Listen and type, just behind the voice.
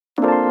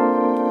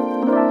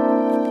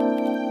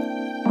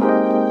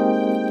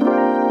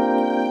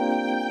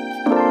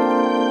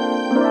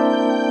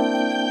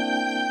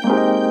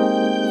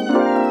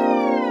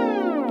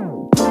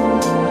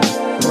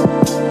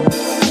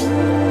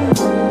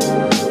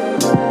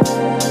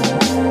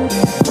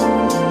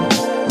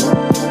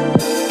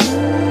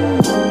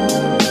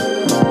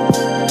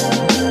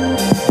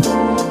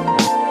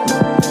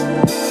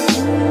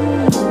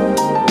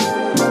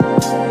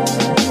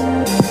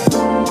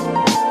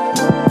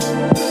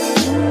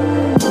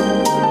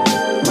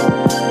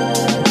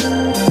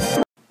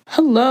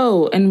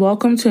Hello, and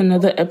welcome to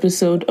another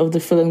episode of the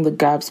Filling the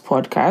Gaps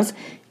podcast,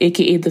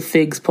 aka the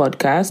Figs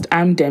podcast.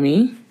 I'm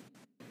Demi.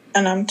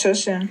 And I'm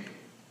Toshin.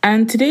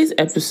 And today's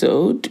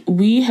episode,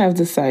 we have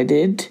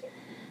decided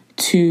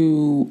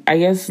to,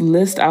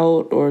 list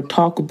out or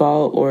talk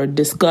about or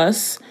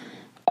discuss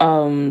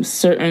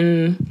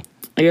certain,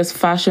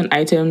 fashion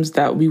items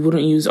that we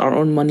wouldn't use our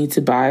own money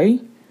to buy.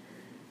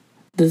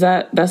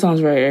 That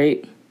sounds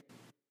right?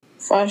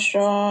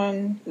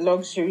 Fashion,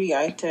 luxury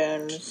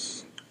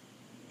items,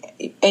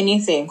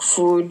 anything,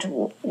 food,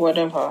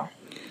 whatever.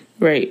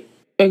 Right.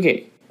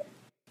 Okay.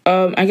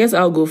 I guess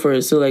I'll go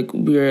first. So,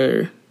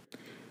 we're,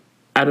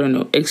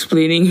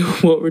 explaining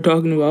what we're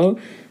talking about.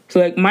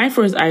 So, my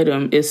first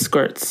item is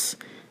skirts.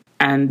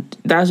 And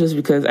that's just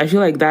because I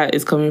feel like that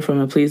is coming from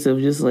a place of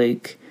just,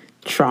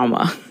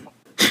 trauma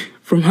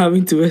from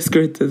having to wear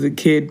skirts as a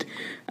kid.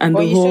 And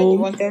you said you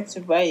wanted to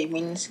buy a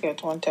mini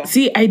skirt one time.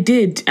 See, I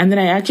did. And then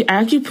I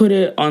actually put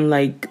it on,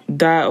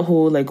 that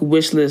whole,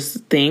 wish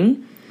list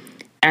thing.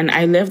 And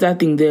I left that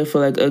thing there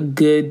for, a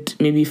good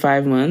maybe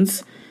 5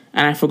 months.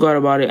 And I forgot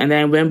about it. And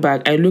then I went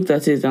back. I looked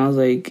at it and I was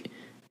like,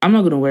 I'm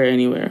not going to wear it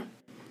anywhere.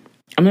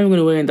 I'm never going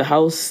to wear it in the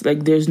house.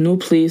 There's no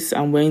place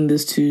I'm wearing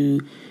this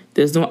to.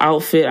 There's no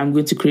outfit I'm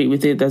going to create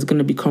with it that's going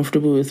to be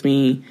comfortable with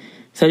me.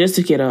 So I just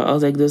took it out. I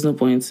was like, there's no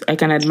point. I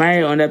can admire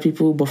it on other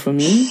people, but for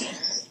me,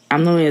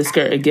 I'm not wearing a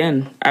skirt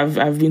again.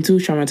 I've been too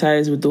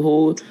traumatized with the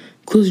whole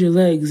close your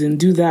legs and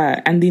do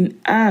that. And then,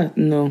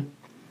 no.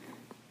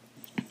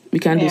 We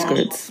can't do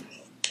skirts.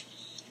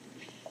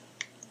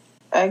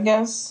 I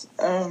guess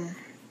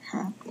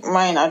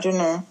mine, I don't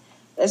know.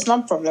 It's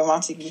not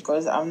problematic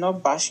because I'm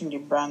not bashing the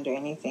brand or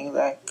anything.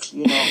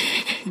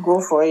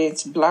 Go for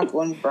it.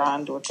 Black-owned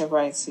brand,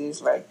 whatever it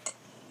is.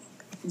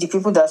 The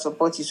people that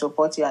support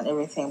you and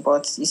everything.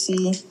 But you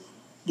see,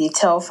 the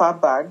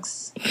Telfa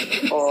bags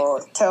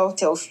or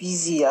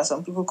Telfizi, as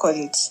some people call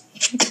it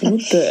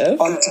What the F?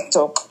 on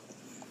TikTok.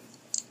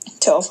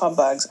 Telfa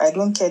bags. I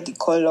don't care the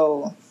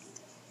color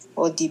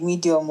or the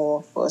medium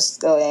or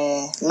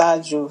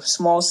large or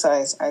small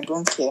size. I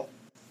don't care.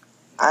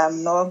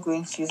 I'm not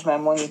going to use my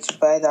money to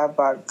buy that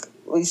bag.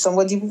 If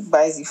somebody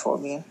buys it for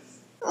me,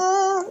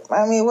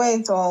 I may wear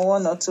it on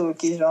 1 or 2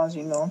 occasions,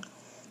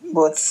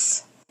 but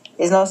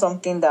it's not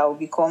something that will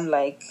become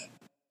an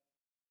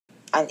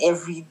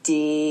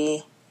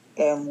everyday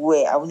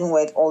wear. I wouldn't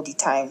wear it all the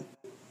time.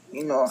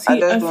 See, I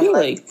don't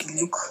like the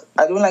look.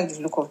 I don't like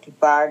the look of the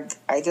bag.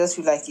 I just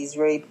feel like it's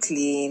very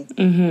plain.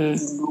 Mm-hmm.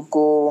 The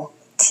logo,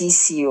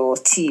 TC or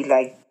T,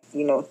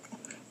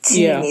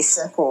 T in a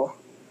circle.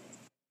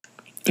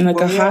 In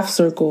a half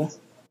circle.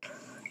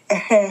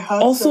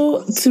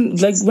 Also,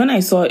 when I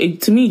saw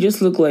it, to me, it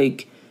just looked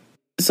like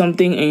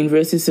something a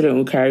university student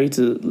would carry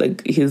to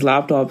his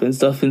laptop and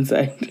stuff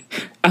inside.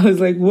 I was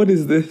like, what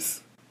is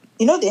this?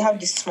 They have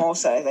this small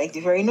size,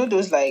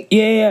 those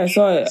Yeah, I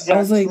saw it. I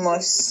was like,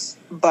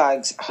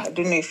 bags. I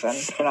don't know if I'm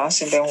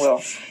pronouncing them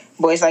well,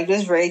 but it's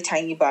those very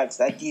tiny bags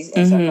that these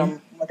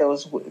Instagram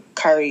models would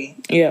carry.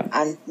 Yeah,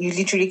 and you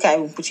literally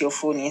can't even put your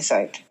phone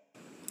inside.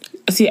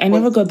 See, I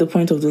never got the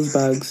point of those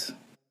bags.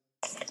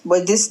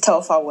 But this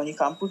Telfa one, you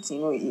can put,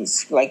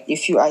 it's a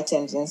few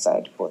items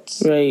inside. But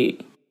right,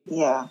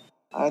 yeah,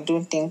 I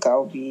don't think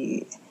I'll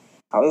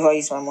ever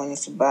use my money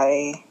to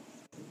buy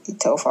the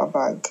Telfa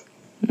bag.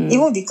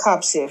 Even the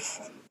cap safe.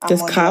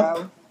 Just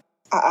cap?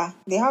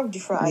 They have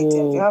different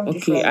items. They have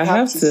different. I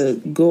have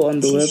to go on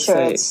the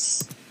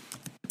t-shirts. website.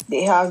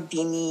 They have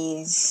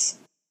beanies.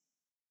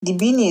 The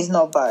beanie is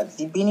not bad.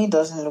 The beanie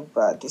doesn't look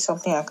bad. It's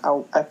something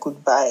I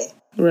could buy.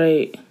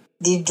 Right.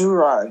 The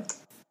durag.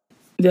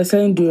 They're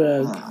selling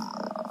durag.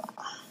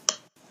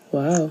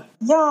 Wow.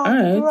 Yeah, all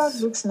right.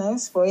 Durag looks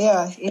nice, but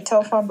yeah, a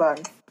Telfa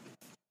bag.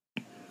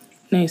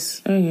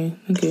 Nice.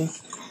 Okay.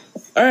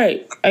 All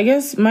right. I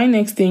guess my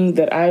next thing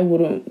that I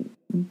wouldn't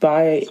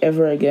buy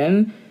ever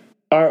again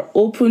are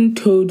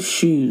open-toed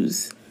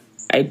shoes.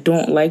 I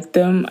don't like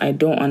them. I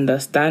don't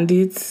understand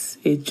it.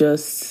 It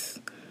just...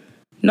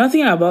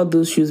 Nothing about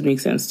those shoes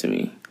makes sense to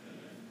me.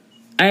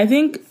 And I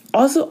think...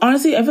 Also,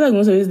 honestly, I feel like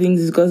most of these things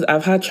is because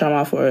I've had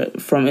trauma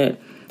from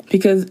it.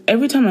 Because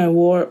every time I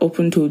wore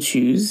open-toed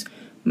shoes,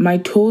 my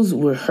toes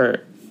were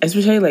hurt.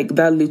 Especially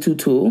that little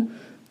toe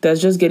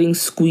that's just getting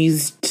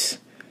squeezed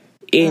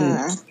in.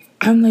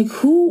 I'm like,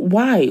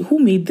 why? Who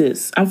made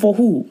this? And for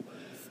who?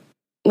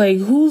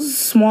 Whose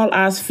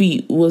small-ass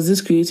feet was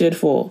this created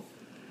for?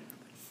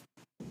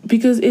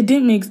 Because it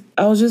didn't make...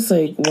 I was just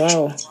like,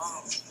 wow.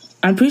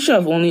 I'm pretty sure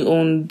I've only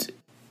owned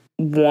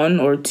 1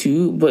 or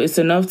 2, but it's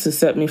enough to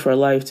set me for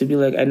life to be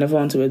like, I never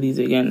want to wear these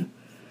again.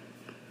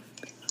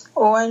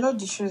 Oh, I know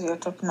the shoes you're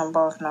talking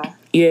about now.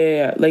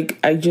 Yeah.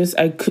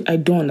 I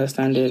don't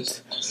understand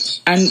it.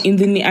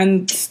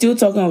 And still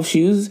talking of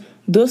shoes,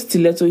 those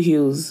stiletto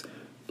heels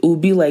will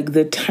be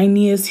the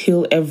tiniest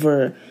heel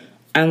ever,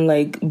 and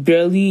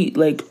barely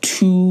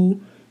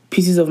 2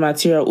 pieces of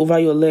material over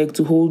your leg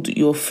to hold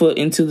your foot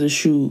into the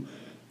shoe.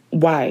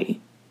 Why?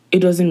 It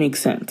doesn't make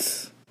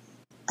sense.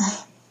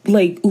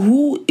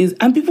 Who is...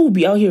 And people will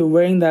be out here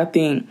wearing that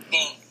thing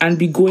and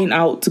be going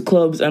out to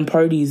clubs and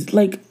parties.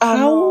 Like,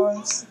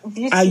 how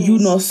Beauty are you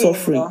is not pain,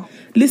 suffering? though.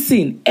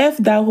 Listen, F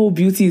that whole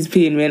beauty is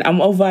pain, man.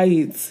 I'm over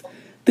it.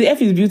 The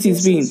F is beauty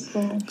is Beauty pain. is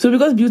pain. So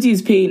because beauty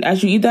is pain, I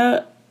should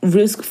either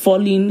risk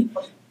falling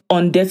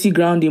on dirty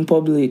ground in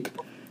public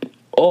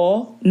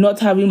or not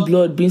having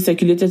blood being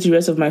circulated to the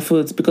rest of my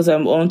foot because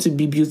I'm on to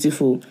be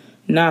beautiful.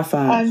 Nah, I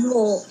fam.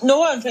 know. No,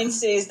 what I'm trying to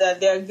say is that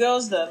there are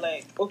girls that,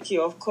 like, okay,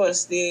 of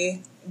course, they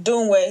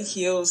don't wear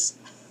heels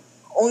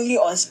only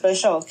on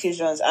special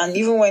occasions. And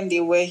even when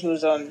they wear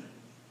heels on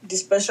the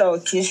special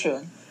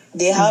occasion,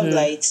 they have,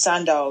 like,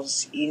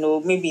 sandals,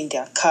 maybe in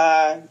their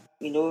car,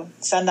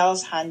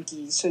 sandals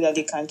handy so that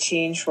they can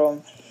change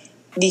from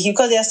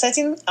because there are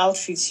certain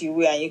outfits you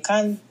wear and you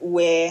can't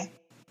wear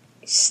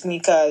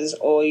sneakers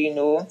or,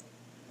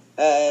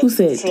 Who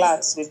said?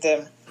 flats with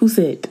them. Who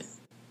said?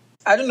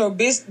 I don't know,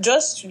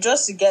 just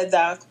to get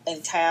that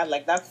entire,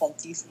 like, that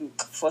complete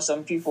look for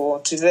some people,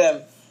 to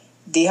them,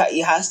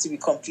 it has to be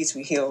complete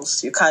with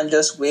heels. You can't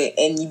just wear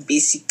any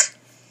basic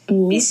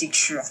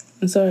shoe.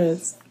 It's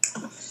alright.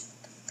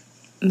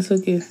 It's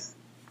okay.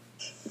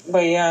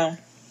 But yeah,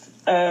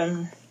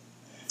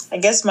 I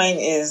guess mine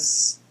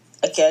is,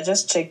 okay, I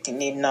just checked the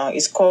name now.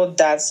 It's called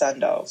Dad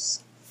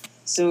Sandals.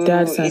 So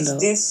it's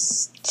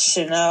this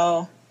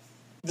Chanel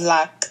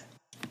black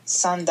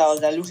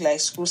sandals that look like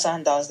school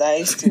sandals that I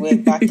used to wear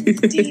back in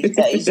the day.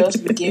 That is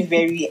just looking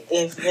very,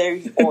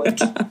 very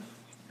odd.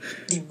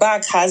 The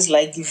back has,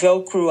 like, the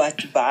Velcro at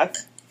the back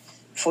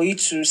for you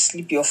to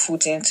slip your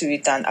foot into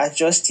it and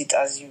adjust it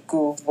as you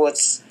go. But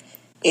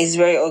it's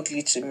very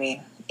ugly to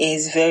me.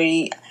 It's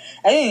very,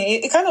 I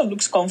think it kind of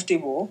looks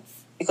comfortable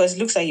because it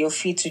looks like your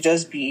feet to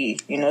just be,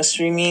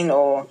 swimming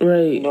or,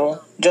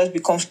 just be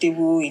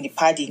comfortable in the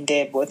padding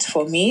there. But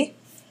for me,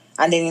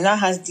 and then it now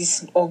has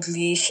this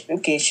ugly,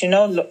 okay,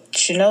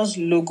 Chanel's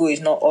logo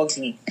is not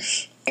ugly.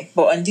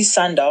 But on this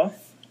sandal,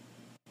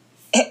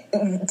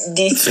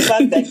 the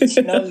fact that the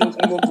Chanel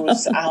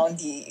logos are on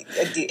the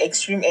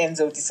extreme ends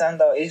of the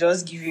sandal is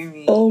just giving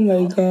me... Oh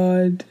my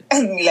God.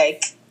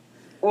 Like,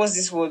 what's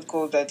this word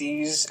called that they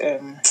use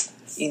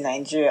in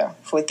Nigeria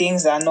for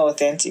things that are not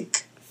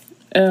authentic?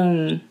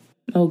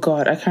 Oh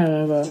God, I can't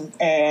remember.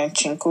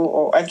 Chinko,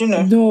 or I don't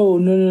know. No.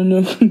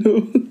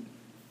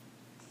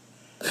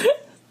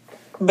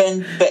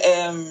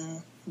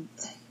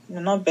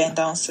 Not bend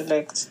down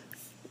select.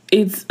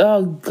 It's,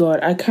 oh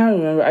God, I can't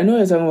remember. I know what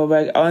you're talking about,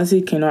 but I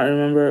honestly cannot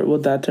remember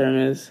what that term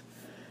is.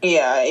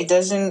 Yeah, it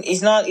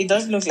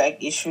doesn't look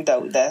like a shoe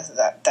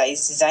that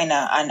is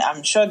designer, and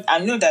I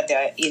know that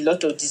there are a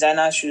lot of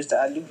designer shoes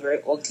that look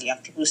very ugly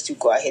and people still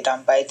go ahead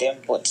and buy them,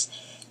 but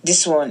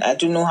this one, I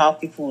don't know how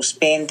people will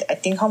spend. I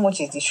think, how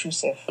much is the shoe,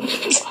 Seth?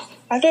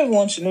 I don't even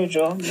want to know,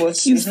 Joe,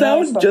 but you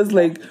sound just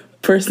like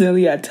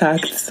personally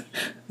attacked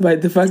by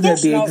the fact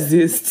that they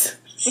exist.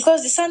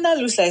 Because the sandal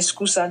looks like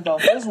school sandal.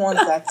 Those ones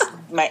that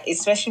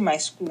especially my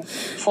school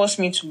forced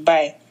me to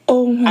buy.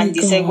 Oh my God. And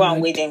they said go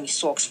and wear them with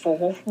socks. For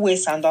who wear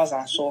sandals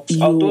and socks?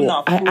 Although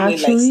now people wear, like,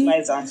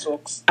 slides and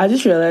socks. I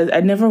just realized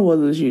I never wore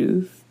those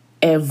shoes.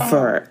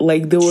 Ever.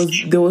 Like, there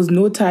was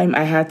no time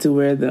I had to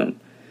wear them.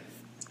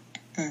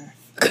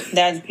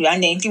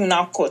 And then you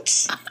now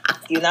cut.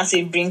 You now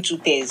say bring 2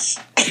 pairs.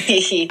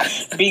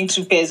 Bring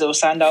 2 pairs of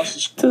sandals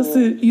to school.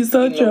 You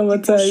sound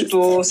traumatized.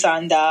 Store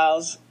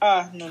sandals.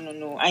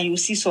 No. And you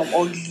see some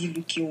ugly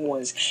looking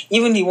ones.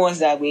 Even the ones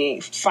that were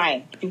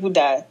fine. People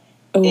that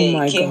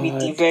came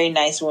with the very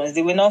nice ones.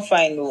 They were not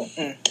fine, no.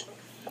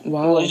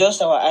 Wow. It was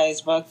just our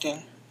eyes back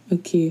then.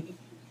 Okay.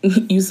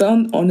 You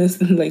sound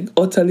honestly, like,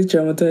 utterly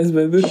traumatized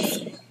by this.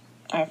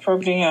 I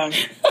probably am.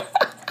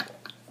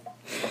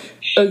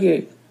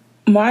 Okay.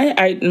 My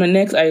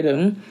next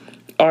item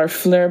are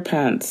flare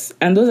pants.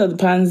 And those are the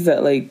pants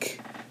that, like,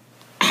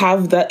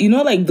 have that,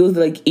 like, those,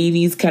 like,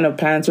 80s kind of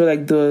pants where,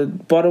 like, the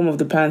bottom of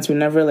the pants were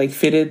never, like,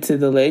 fitted to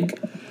the leg.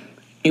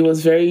 It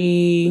was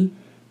very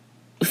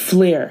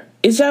flare.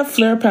 It's just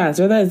flare pants.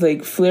 Whether it's,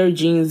 like, flare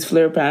jeans,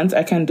 flare pants,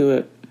 I can't do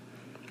it.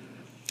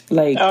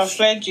 Like,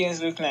 flare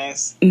jeans look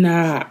nice.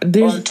 Nah.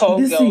 On tall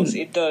girls,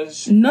 it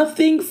does.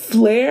 Nothing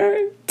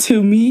flare,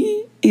 to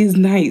me, is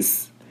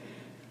nice.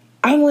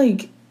 I'm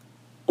like,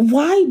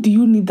 why do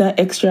you need that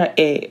extra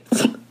air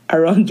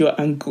around your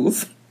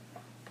ankles?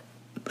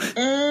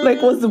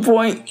 Like, what's the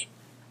point?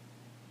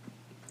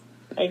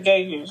 I get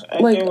you.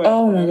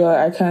 Oh my God,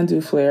 I can't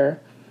do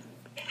flare.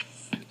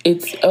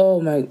 It's,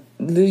 oh my,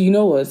 you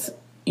know what?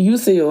 You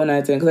say your own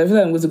item, because I feel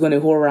like I'm going to go on a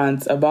whole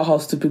rant about how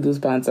stupid those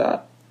pants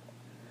are.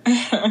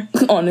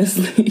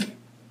 Honestly.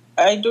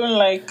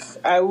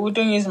 I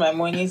wouldn't use my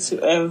money to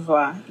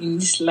ever, in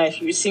this life,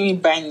 if you see me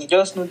buying it,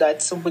 just know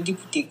that somebody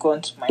put a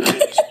gun to my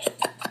head.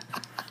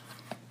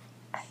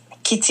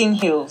 Kitten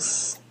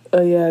heels.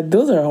 Oh yeah,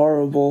 those are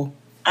horrible.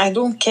 I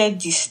don't care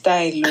the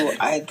style,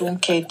 I don't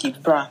care the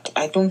brand.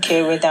 I don't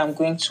care whether I'm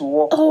going to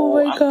work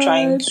or I'm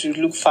trying to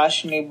look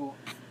fashionable.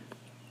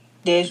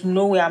 There's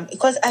no way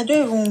because I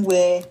don't even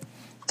wear.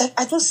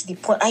 I don't see the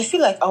point. I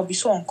feel like I'll be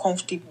so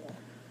uncomfortable.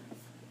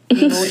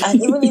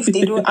 And even if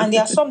they don't, and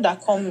there are some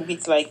that come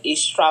with, like, a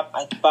strap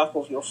at the back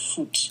of your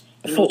foot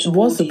to What's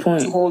hold the it,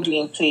 point? to hold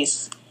you in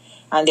place.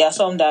 And there are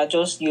some that are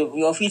just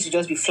your feet will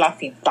just be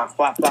flapping, bang,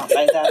 bang, bang,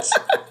 like that.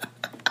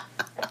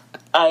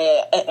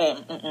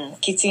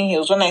 Kitten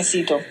heels. When I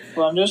see them,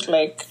 but I'm just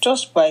like,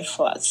 just buy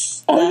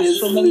flats. There are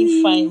so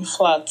many fine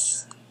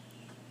flats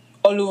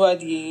all over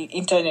the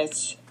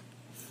internet.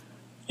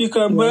 You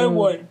can buy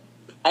one.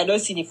 I don't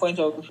see the point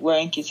of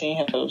wearing kitten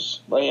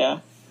heels, but yeah,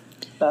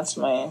 that's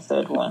my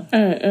third one. All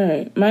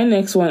right. My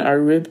next one are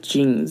ripped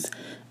jeans.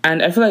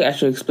 And I feel like I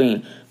should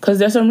explain. Because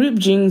there's some ripped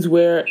jeans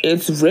where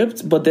it's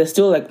ripped, but there's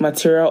still like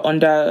material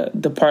under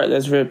the part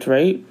that's ripped,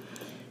 right?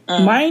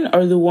 Mine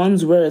are the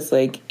ones where it's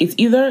like, it's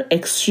either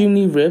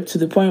extremely ripped to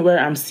the point where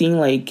I'm seeing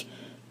like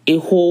a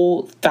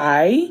whole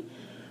thigh,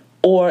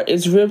 or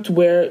it's ripped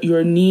where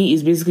your knee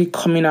is basically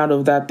coming out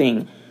of that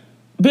thing.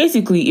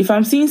 Basically, if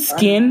I'm seeing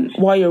skin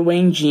while you're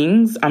wearing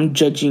jeans, I'm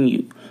judging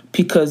you.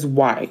 Because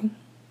why?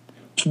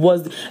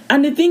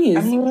 And the thing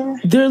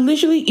is, they're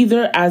literally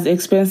either as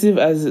expensive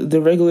as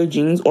the regular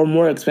jeans or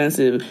more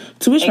expensive.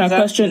 To which my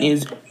question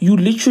is, you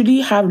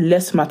literally have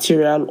less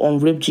material on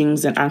ripped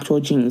jeans than actual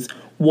jeans.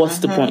 What's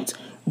the point?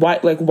 Why?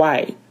 Like,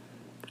 why?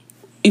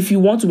 If you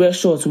want to wear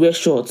shorts, wear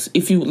shorts.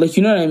 If you, like,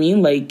 you know what I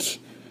mean? Like,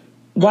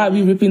 why are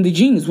we ripping the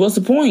jeans? What's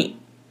the point?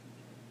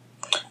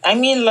 I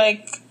mean,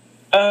 like,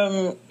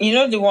 you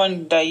know the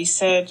one that you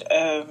said,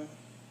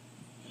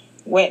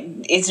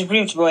 when it's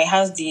ripped, but it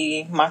has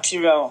the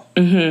material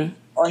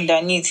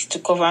underneath to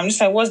cover. I'm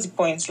just like, what's the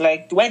point?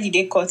 Like, why did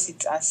they cut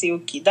it and say,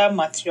 okay, that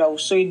material will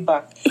sew it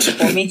back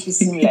or make it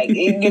seem like,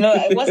 you know,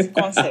 what's the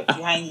concept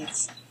behind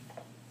it?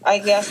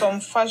 Like, there are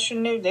some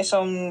there's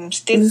some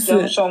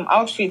some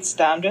outfits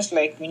that I'm just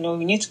like, you know,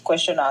 we need to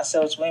question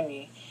ourselves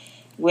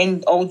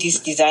when all these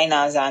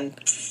designers and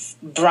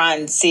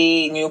brands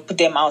say, you know, put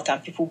them out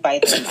and people buy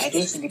them. I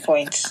don't see the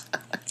point.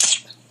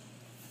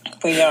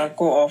 But yeah,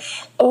 go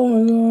off. Oh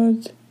my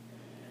god.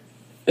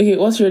 Okay,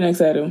 what's your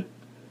next item?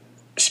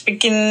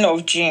 Speaking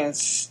of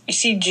jeans, you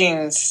see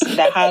jeans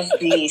that have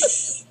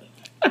lace.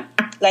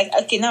 Like,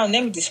 okay, now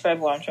let me describe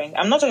what I'm trying.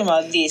 I'm not talking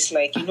about lace,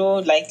 like, you know,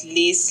 like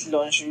lace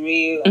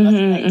lingerie or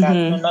nothing like that.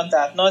 No, not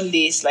that. Not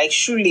lace, like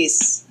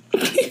shoelace.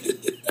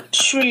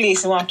 Shoelace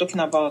is what I'm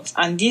talking about.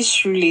 And this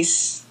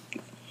shoelace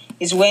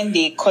is when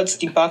they cut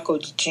the back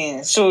of the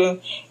jeans. So,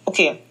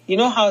 okay, you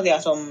know how there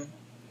are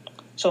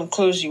some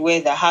clothes you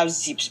wear that have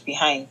zips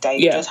behind that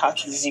you just have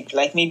to zip,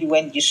 like maybe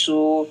when you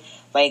sew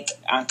like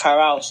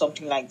Ankara or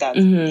something like that.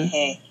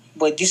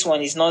 But this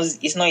one is not.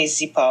 It's not a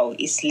zipper.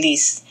 It's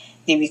lace.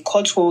 They will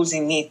cut holes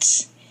in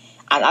it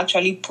and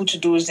actually put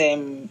those I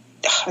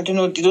don't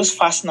know, those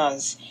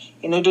fasteners,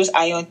 you know, those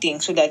iron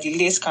things, so that the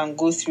lace can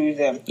go through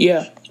them.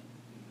 Yeah.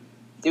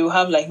 They will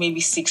have like maybe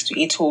 6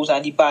 to 8 holes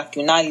at the back.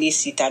 You now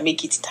lace it and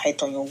make it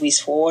tight on your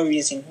waist. For what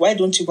reason? Why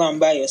don't you go and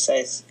buy your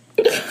size?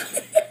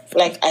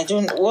 Like, I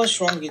don't. What's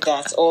wrong with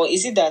that? Or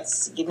is it that,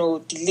 you know,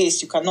 the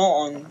lace you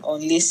cannot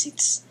unlace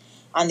it,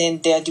 and then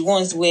there are the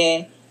ones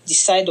where the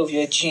side of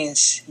your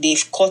jeans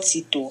they've cut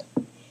it though.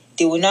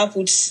 They will now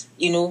put,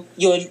 you know,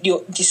 your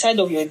the side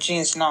of your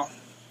jeans now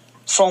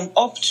from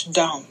up to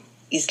down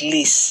is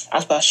lace,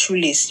 as per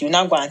shoelace. You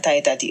now go and tie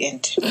it at the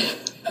end.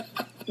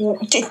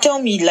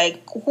 Tell me,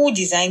 like, who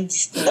designed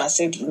this thing and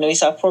said, you know,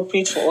 it's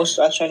appropriate for us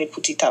to actually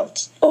put it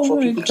out for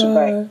people to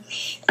buy?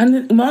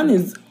 And the man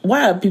is,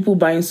 why are people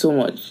buying so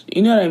much?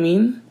 You know what I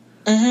mean?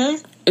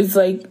 It's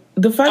like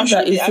the fact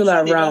that it's still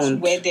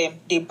around.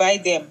 They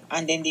buy them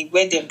and then they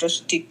wear them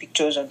just to take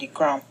pictures on the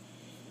ground,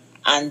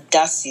 and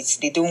that's it.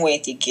 They don't wear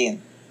it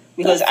again.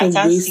 Because I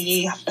can't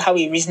see how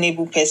a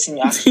reasonable person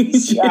will actually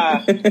say,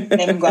 let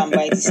me go and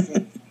buy this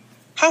thing.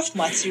 Half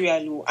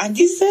material, and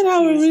these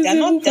things,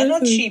 they're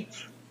not cheap.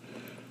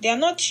 They are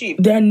not cheap.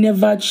 They're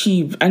never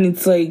cheap. And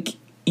it's like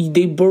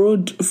they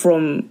borrowed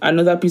from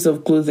another piece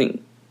of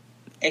clothing.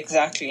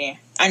 Exactly.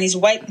 And it's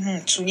white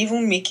to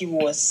even make it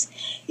worse.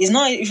 It's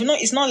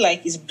not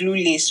like it's blue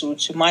lace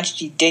to match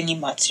the denim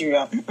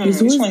material.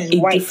 This one is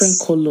white.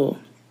 Different color.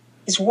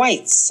 It's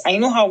white. I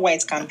know how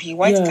white can be.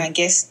 White can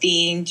get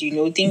stained, you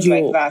know, things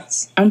like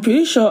that. I'm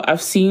pretty sure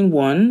I've seen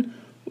one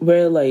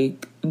where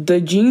like the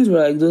jeans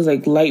were like those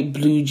like light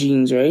blue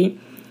jeans, right?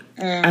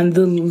 And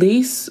the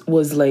lace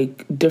was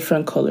like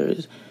different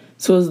colors.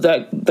 So it was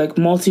like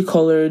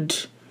multicolored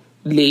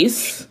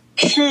lace.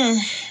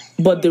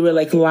 But there were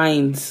like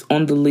lines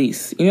on the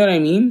lace. You know what I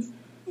mean?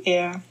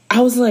 Yeah.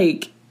 I was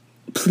like,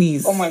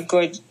 please. Oh my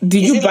god.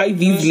 Did you buy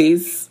these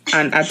lace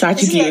and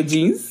attach it to your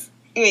jeans?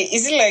 Wait,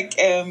 is it like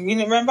you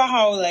know, remember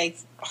how like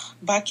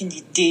back in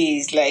the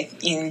days,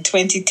 like in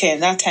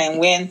 2010, that time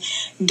when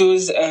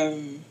those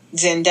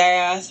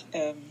Zendaya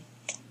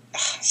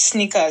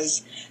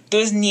sneakers,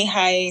 those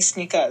knee-high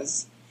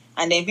sneakers,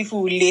 and then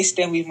people will lace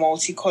them with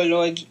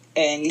multicolored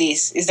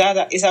lace. Is that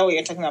what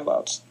you're talking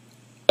about?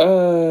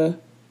 Those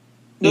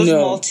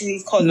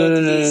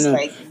multicolored lace,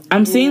 like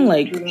I'm blue, saying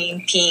like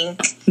green, pink.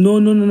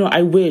 No.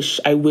 I wish.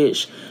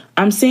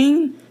 I'm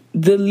saying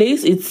the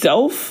lace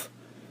itself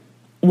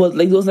was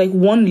like there was like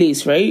one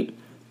lace, right?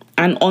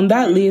 And on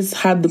that lace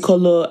had the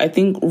color, I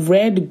think,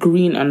 red,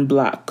 green, and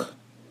black.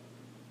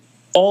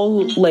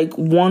 all like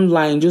one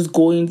line just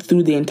going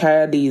through the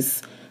entire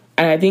lace.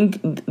 And I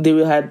think they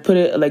had put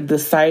it like the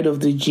side of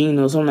the jean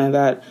or something like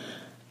that.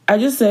 I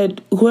just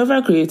said,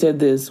 whoever created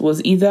this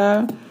was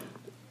either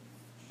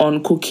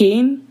on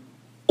cocaine,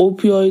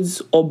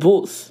 opioids, or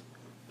both.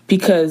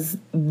 Because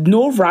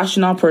no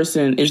rational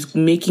person is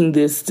making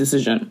this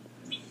decision.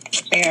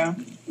 Yeah.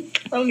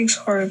 That looks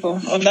horrible.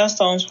 Oh, that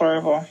sounds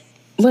horrible.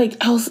 Like,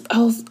 I was,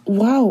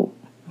 wow.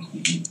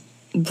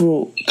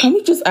 Bro, can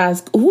we just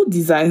ask, who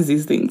designs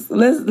these things?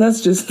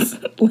 Let's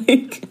just,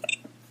 like...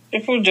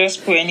 People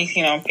just put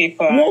anything on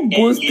paper. What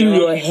goes through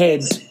your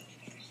head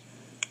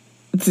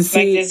to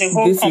say, like, there's a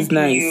whole this is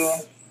company,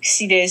 nice?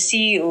 See, there's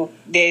CEO,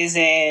 there's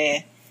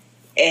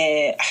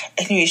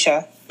anyway,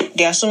 Sha,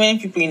 there are so many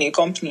people in a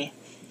company,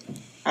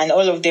 and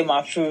all of them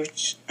are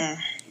approved.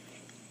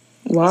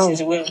 Wow.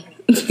 This is well.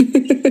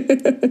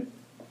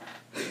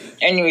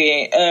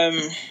 Anyway,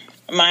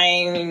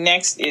 my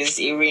next is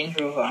a Range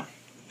Rover.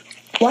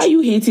 Why are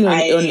you hating on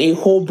a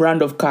whole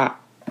brand of car?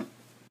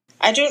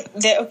 I don't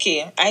like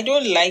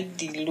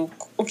the look.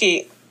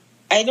 Okay,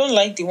 I don't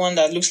like the one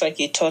that looks like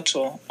a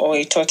turtle or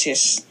a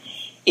tortoise.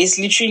 It's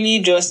literally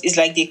it's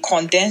like they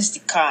condensed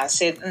the car and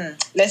said,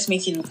 let's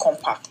make it look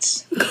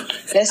compact.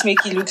 Let's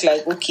make it look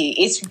like, okay,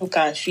 8 people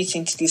can fit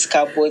into this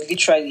car, but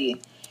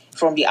literally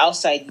from the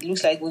outside, it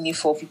looks like only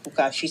 4 people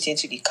can fit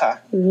into the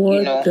car.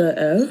 What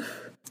the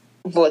F?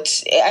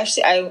 But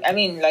actually, I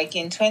mean, like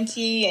in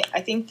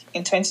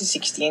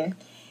 2016,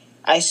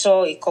 I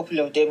saw a couple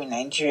of them in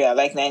Nigeria.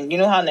 Like, you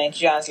know how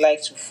Nigerians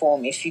like to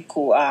form a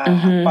FICO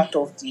part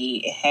of the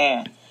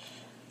hair.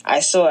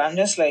 I'm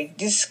just like,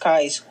 this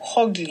car is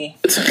ugly.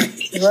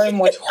 Very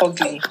much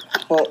ugly.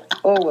 But,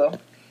 oh well.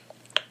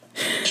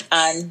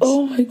 And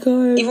oh my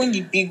God. Even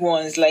the big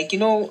ones, like,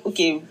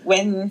 okay,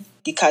 when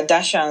the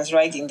Kardashians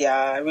ride in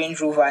their Range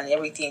Rover and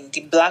everything,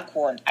 the black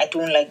one, I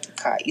don't like the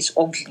car. It's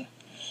ugly.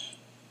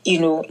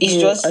 It's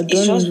just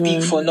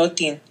big for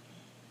nothing.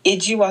 A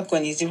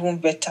G-Wagon is even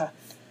better.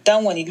 That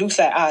one, it looks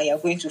like, you're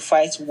going to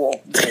fight war.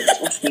 But,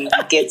 okay, we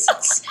get it.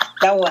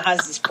 That one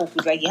has this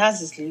purpose, like, it has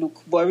this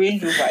look. But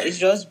Range Rover, it's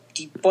just,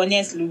 the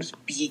bonnet looks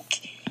big.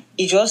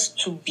 It's just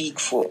too big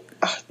for...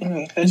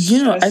 anyway,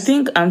 I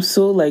think I'm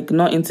so, like,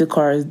 not into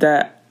cars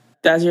that,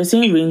 as you're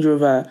saying Range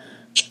Rover,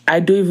 I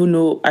don't even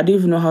know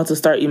how to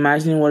start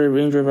imagining what a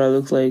Range Rover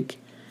looks like.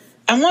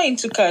 I'm not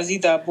into cars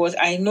either, but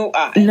I know...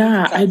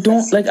 I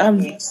don't, like, I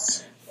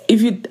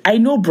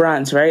know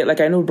brands, right?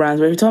 Like, I know brands,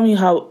 but if you tell me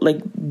how,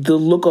 like, the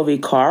look of a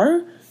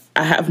car,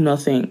 I have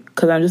nothing.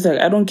 Because I'm just like,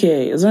 I don't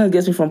care. As long as it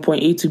gets me from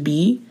point A to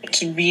B.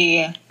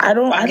 I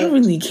don't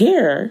really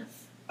care.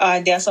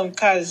 There are some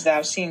cars that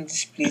I've seen in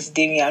this place,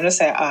 Damien. I'm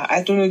just like,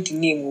 I don't know the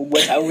name,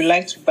 but I would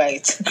like to buy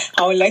it.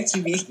 I would like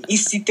to be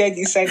seated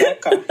inside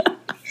that car.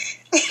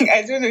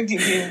 I don't know the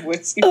name, but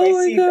if I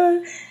see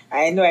that,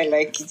 I know I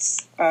like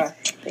it.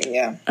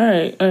 Yeah. All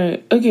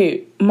right.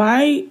 Okay,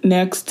 my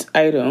next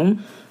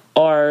item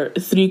are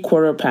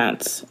 3/4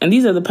 pants. And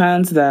these are the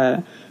pants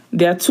that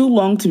they're too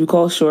long to be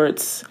called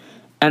shorts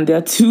and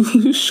they're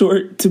too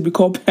short to be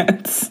called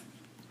pants.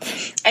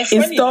 I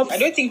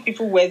don't think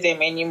people wear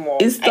them anymore.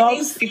 I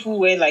think people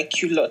wear like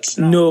culottes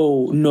now.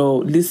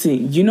 No.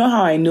 Listen, you know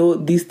how I know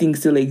these things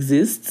still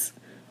exist?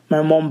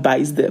 My mom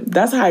buys them.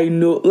 That's how I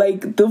know.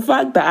 Like, the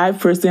fact that I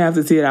personally have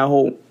to sit at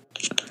home.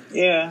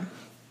 Yeah.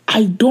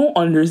 I don't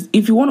understand.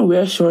 If you want to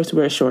wear shorts,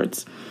 wear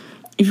shorts.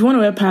 If you want to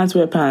wear pants,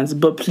 wear pants.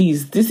 But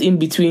please, this in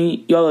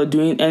between y'all are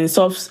doing, and it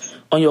stops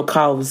on your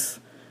calves.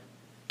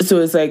 So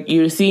it's like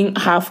you're seeing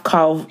half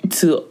calf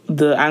to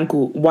the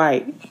ankle.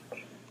 Why?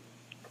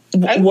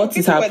 What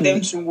is happening? Wear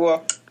them to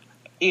work.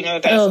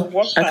 There's work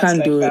pants I can't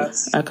like do that. it.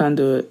 I can't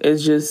do it.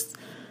 It's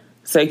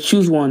like,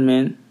 choose one,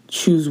 man.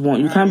 Choose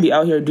one. You can't be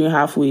out here doing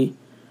halfway.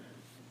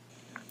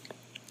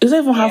 It's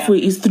not even halfway.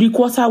 It's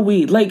 3/4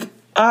 way. Like,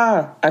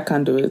 I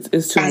can't do it.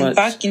 It's too much. And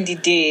back in the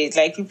day,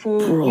 like,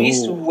 people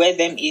used to wear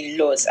them a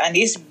lot, and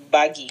it's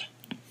baggy.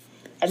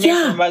 I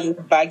don't remember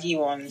those baggy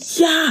ones.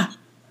 Yeah,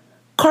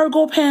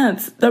 cargo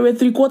pants that were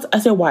 3/4. I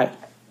said, why?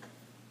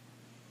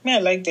 I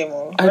like them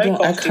all.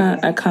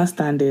 I can't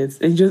stand it.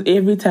 It's just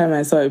every time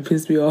I saw it,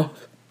 pissed me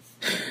off.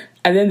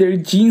 And then there are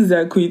jeans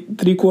that quit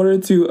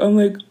 3/4 too. I'm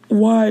like,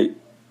 why?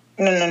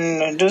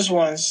 No. Those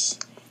ones.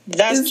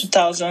 That's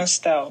 2000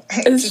 style.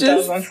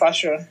 2000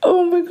 fashion.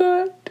 Oh my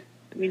God.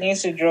 We need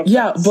to drop.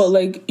 Yeah, but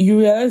like, you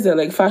realize that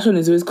like fashion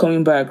is always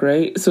coming back,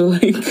 right? So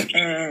like,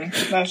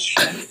 that's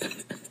true.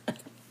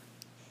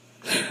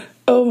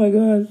 Oh my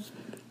God.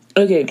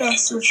 Okay.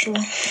 That's so true.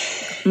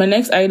 My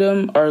next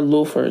item are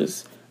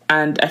loafers,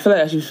 and I feel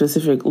like I should be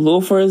specific.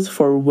 Loafers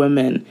for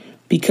women,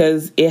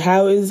 because it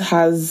always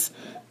has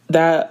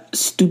that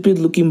stupid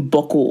looking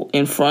buckle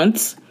in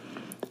front,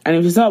 and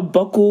if it's not a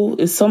buckle,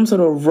 it's some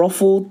sort of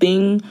ruffle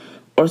thing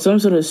or some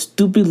sort of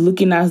stupid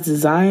looking ass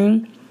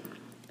design.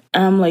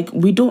 And I'm like,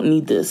 we don't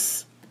need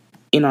this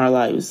in our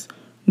lives.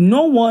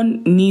 No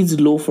one needs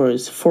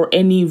loafers for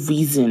any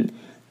reason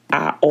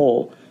at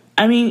all.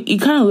 I mean, it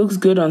kind of looks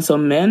good on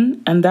some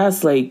men, and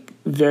that's like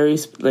very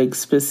like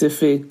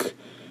specific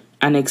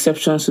and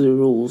exceptions to the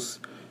rules.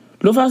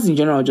 Loafers in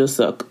general just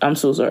suck. I'm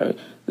so sorry.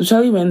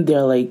 Especially when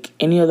they're like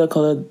any other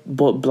color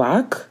but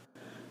black.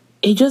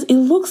 It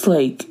looks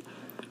like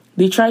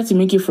they tried to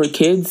make it for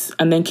kids,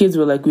 and then kids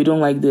were like, we don't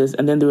like this,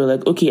 and then they were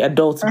like, okay,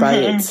 adults buy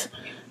it.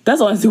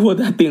 That's honestly what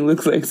that thing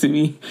looks like to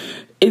me.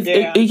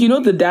 You know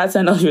the dad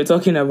sandals you're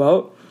talking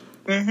about?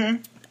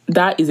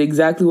 That is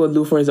exactly what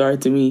loafers are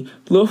to me.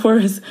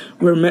 Loafers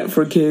were meant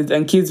for kids,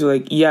 and kids were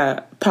like, yeah,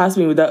 pass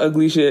me with that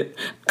ugly shit.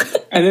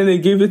 And then they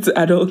gave it to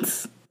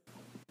adults.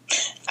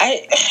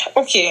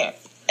 Okay,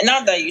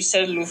 now that you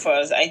said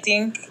loafers, I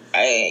think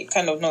I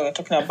kind of know what you're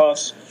talking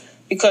about.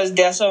 Because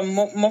there are some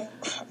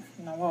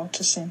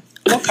moccasins.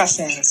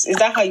 Is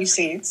that how you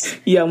say it?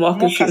 Yeah,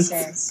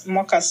 moccasins.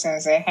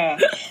 Moccasins. There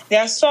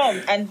are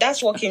some, and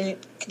that's what came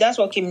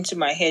into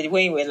my head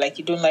when you were like,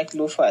 you don't like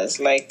loafers,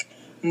 like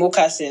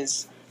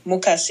moccasins.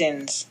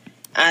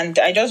 And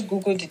I just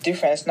googled the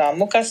difference now.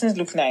 Moccasins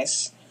look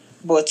nice,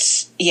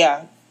 but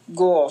yeah,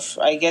 go off.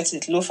 I get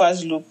it.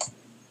 Loafers look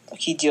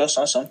hideous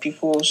on some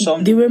people.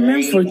 Some they were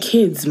meant for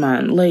kids,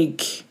 man.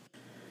 Like,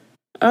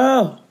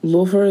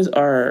 loafers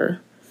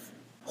are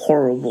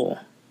horrible.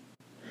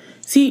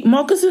 See,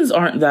 moccasins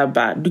aren't that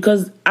bad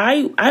because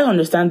I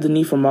understand the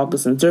need for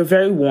moccasins. They're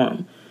very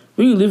warm.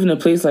 When you live in a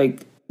place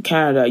like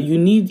Canada, you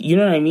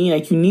know what I mean?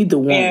 Like, you need the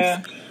warmth.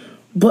 Yeah.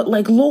 But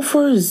like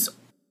loafers,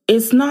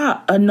 it's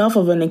not enough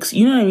of an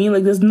you know what I mean?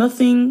 Like, there's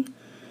nothing.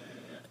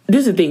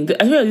 This is the thing.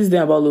 I feel like this is the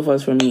thing about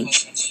loafers for me.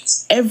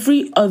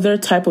 Every other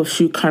type of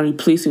shoe can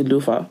replace a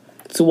loafer.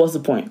 So what's the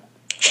point?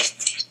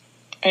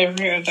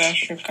 Every other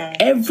shoe can.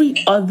 Every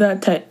other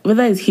type,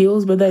 whether it's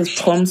heels, whether it's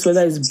pumps,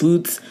 whether it's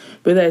boots,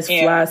 whether it's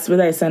flats,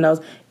 whether it's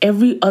sandals,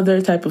 every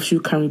other type of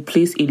shoe can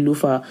replace a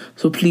loafer.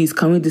 So please,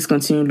 can we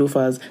discontinue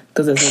loafers?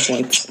 Because there's no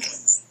point.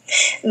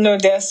 No,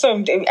 there's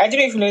some. I don't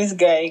know if you know this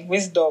guy,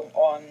 Wisdom,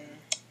 on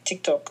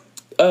TikTok.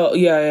 Oh,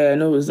 yeah, I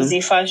know Wisdom.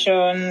 He's a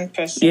fashion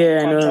person,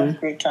 content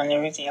creator and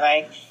everything.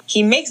 Like,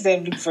 he makes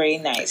them look very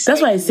nice.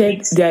 That's why I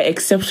said there are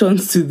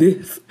exceptions to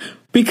this.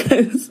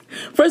 Because,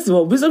 first of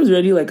all, Wisdom is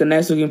already, like, a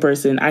nice-looking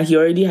person. And he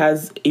already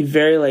has a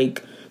very,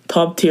 like,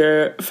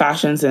 top-tier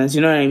fashion sense.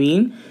 You know what I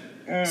mean?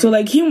 So,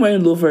 like, him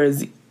wearing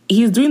loafers,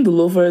 he's doing the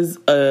loafers,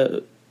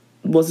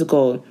 what's it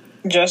called?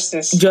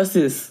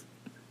 Justice.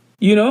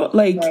 You know?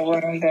 Like,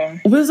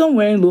 Wisdom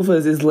wearing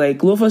loafers is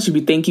like, loafers should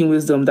be thanking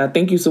Wisdom that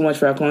thank you so much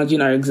for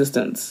acknowledging our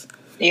existence.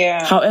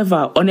 Yeah.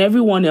 However, on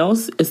everyone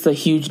else, it's a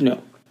huge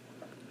no.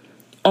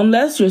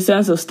 Unless your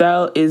sense of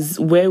style is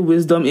where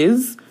Wisdom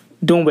is,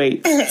 don't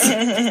wait.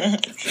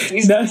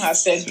 Wisdom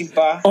has set the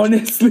bar.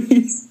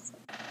 Honestly,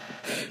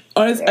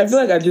 I feel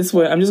like at this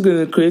point, I'm just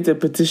going to create a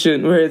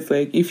petition where it's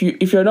like, if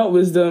you're not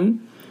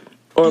Wisdom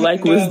or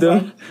like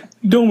Wisdom,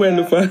 don't wear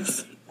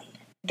loafers.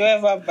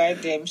 Don't ever buy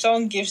them. If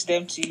someone gives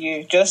them to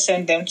you, just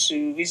send them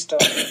to Wisdom.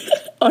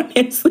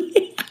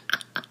 Honestly.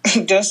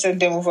 Just send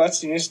them over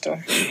to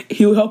Wisdom.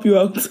 He'll help you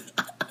out.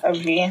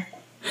 Okay.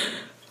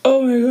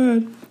 Oh my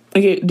God.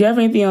 Okay, do you have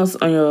anything else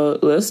on your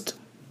list?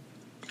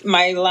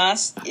 My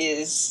last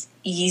is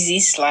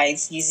Yeezy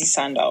slides, Yeezy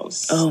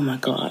sandals. Oh my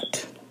God.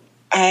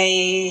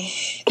 I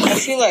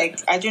feel like,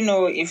 I don't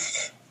know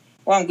if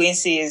what I'm going to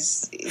say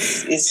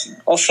is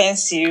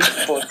offensive,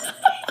 but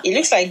it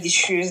looks like the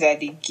shoes that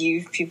they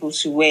give people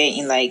to wear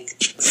in like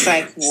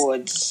psych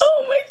wards.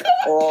 Oh my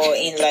God. Or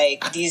in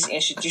like these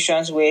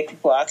institutions where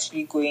people are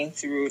actually going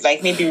through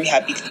like maybe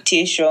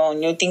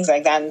rehabilitation, things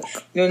like that.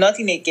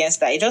 Nothing against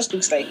that. It just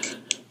looks like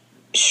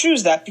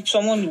shoes that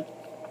someone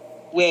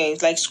wear,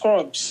 like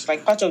scrubs,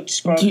 like part of the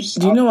scrubs.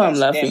 Do you know why I'm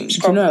laughing? Do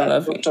you know why I'm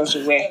laughing?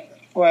 Doctors wear.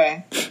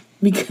 Why?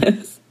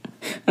 Because,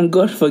 and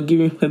God forgive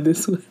me for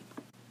this one,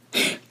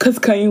 because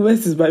Kanye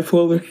West is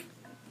bipolar.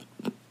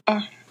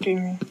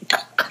 Dreamy.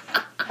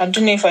 I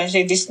don't know if I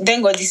say this.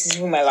 Thank God this is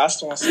even my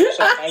last one, so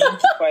I can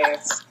keep quiet.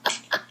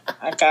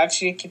 I can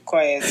actually keep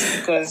quiet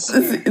because...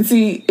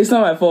 See, it's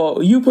not my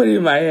fault. You put it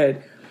in my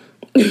head.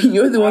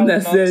 You're the one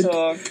that said...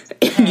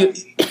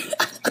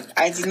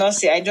 I did not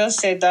say. I just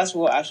said that's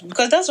what...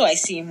 Because that's what I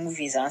see in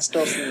movies and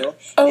stuff,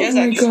 Oh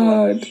my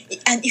God.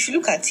 And if you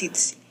look at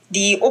it,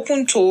 the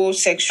open toe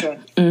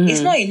section,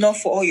 it's not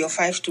enough for all your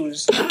 5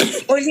 toes.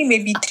 Only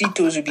maybe 3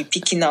 toes will be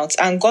peeking out.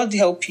 And God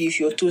help you if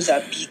your toes are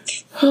big.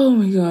 Oh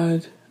my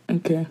God.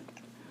 Okay.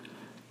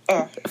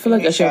 I feel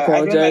like I should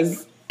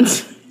apologize.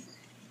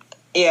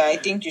 Yeah, I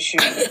think you should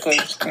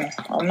because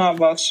I'm not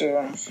about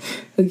to...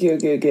 Okay.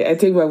 I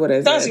take back what I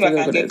said. That's if I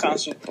can get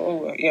cancelled.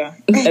 Oh, yeah.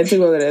 I take back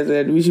what I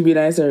said. We should be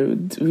nicer.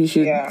 We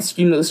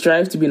should,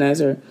 strive to be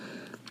nicer.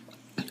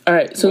 All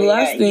right. So the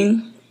last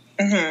thing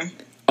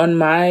on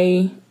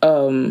my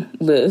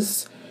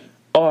list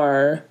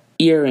are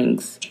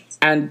earrings.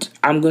 And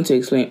I'm going to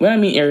explain. When I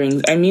mean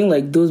earrings, I mean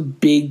like those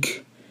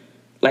big,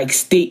 like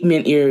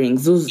statement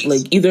earrings. Those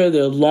like either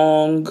they're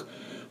long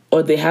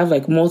or they have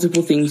like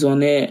multiple things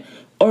on it.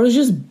 Or it's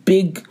just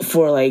big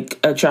for, like,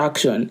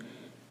 attraction.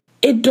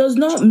 It does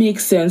not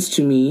make sense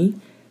to me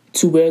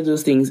to wear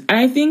those things. And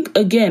I think,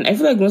 again, I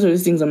feel like most of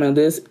these things on my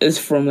list is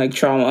from, like,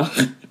 trauma.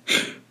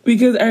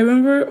 Because I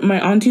remember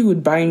my auntie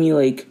would buy me,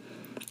 like,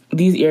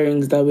 these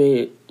earrings that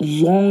were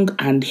long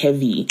and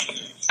heavy.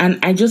 and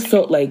I just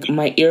felt like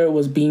my ear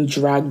was being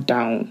dragged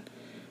down.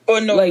 Oh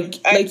no! Like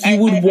you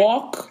would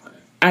walk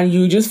and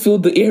you just feel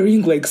the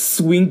earring like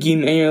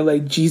swinging, and you're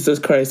like, Jesus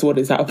Christ, what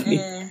is happening?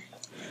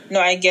 No,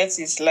 I get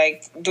it.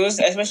 Like those,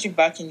 especially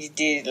back in the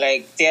day,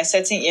 like there are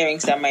certain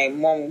earrings that my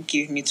mom would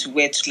give me to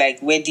wear to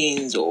like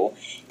weddings or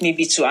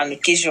maybe to an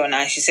occasion,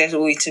 and she says,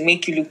 "Oh, it's to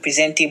make you look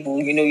presentable.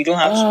 You know, you don't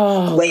have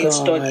to wear your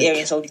stud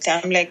earrings all the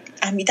time." I'm like,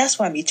 that's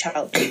why I'm a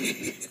child.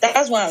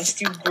 That's why I'm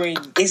still growing.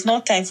 It's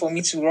not time for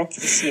me to rock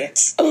this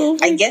yet.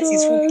 I get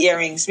it, hoop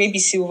earrings, maybe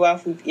silver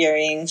hoop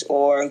earrings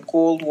or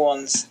gold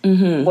ones.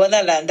 Mm-hmm. But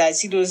other than that, I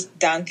see those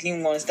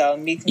dangling ones that will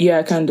make me. Yeah,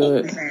 I can do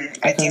it.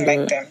 I didn't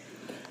like them.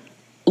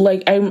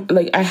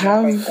 I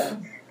have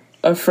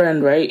a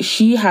friend, right?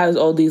 She has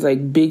all these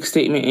like big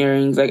statement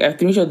earrings. Like I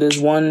think there's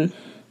one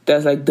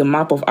that's like the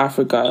map of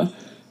Africa.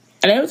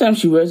 And every time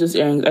she wears those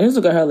earrings, I just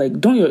look at her like,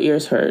 don't your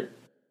ears hurt?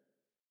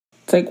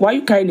 It's like, why are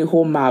you carrying the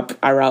whole map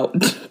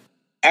around?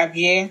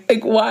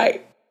 Like, why?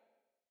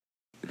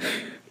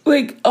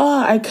 Like,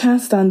 I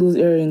can't stand those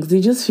earrings.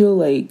 They just feel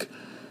like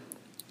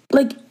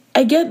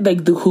I get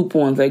like the hoop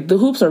ones. Like the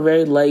hoops are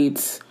very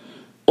light,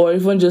 or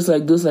even just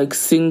like those like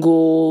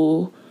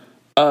single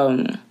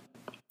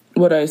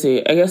what do I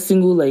say? I guess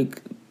single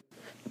like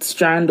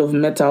strand of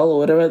metal or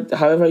whatever,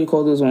 however you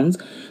call those ones.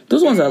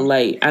 Those ones are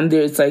light and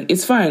it's like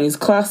it's fine, it's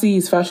classy,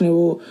 it's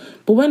fashionable.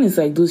 But when it's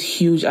like those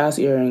huge ass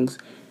earrings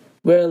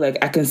where like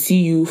I can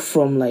see you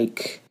from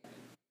like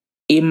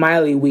a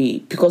mile away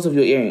because of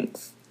your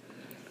earrings.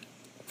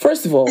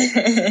 First of all,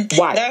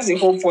 why? That's the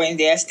whole point.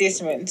 They are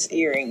statement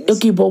earrings.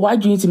 Okay, but why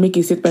do you need to make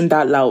a statement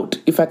that loud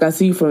if I can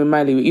see you from a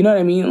mile away? You know what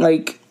I mean?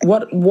 Like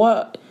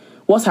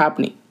what's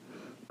happening?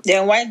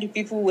 Then why do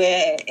people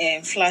wear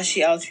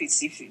flashy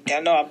outfits if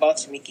they're not about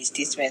to make a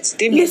statement?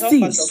 They make Listen,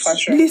 part of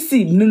fashion.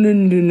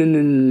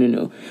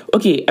 No.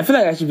 Okay, I feel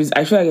like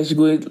I should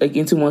go like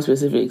into more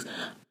specifics.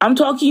 I'm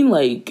talking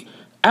like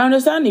I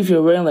understand if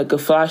you're wearing like a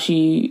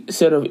flashy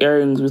set of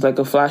earrings with like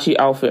a flashy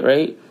outfit,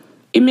 right?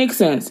 It makes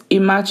sense.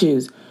 It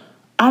matches.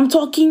 I'm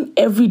talking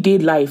everyday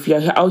life.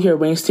 You're out here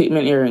wearing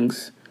statement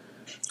earrings.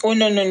 Oh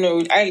no!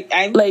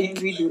 I like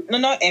envy. No,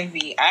 not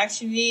envy. I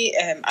actually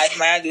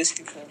admire those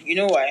people. You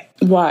know why?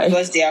 Why?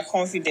 Because they are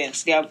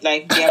confident. They are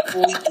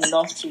bold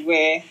enough to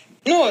wear.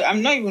 No,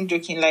 I'm not even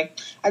joking. Like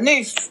I don't know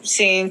if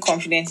saying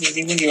confidence is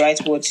even the right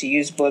word to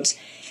use, but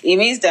it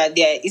means that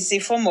it's a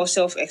form of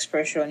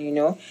self-expression. You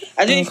know,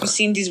 I don't know if you've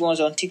seen these ones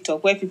on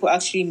TikTok where people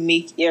actually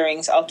make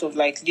earrings out of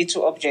like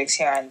little objects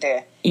here and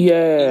there.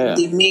 Yeah,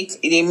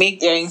 they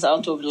make earrings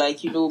out of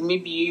like, you know,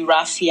 maybe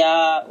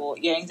raffia, or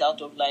earrings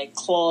out of like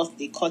cloth.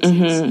 They cut it,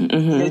 you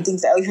know,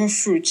 things like even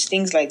fruits,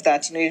 things like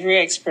that. You know, it's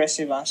very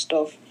expressive and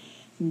stuff.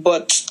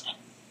 But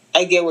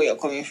I get where you're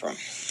coming from.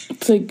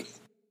 It's like,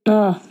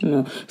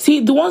 no.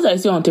 See, the ones I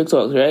see on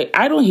TikTok, right?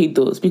 I don't hate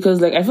those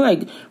because, like, I feel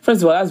like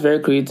first of all, that's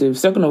very creative.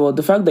 Second of all,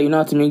 the fact that you know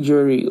how to make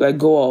jewelry, like,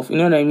 go off. You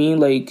know what I mean?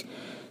 Like,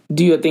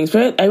 do your things.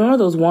 But I remember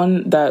there was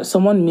one that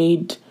someone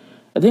made.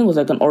 I think it was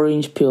like an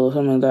orange pill or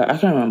something like that. I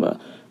can't remember.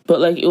 But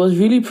like it was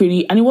really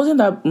pretty and it wasn't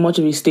that much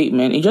of a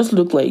statement. It just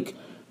looked like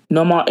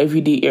normal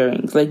everyday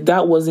earrings. Like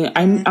that wasn't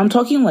I'm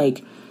talking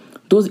like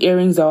those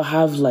earrings that'll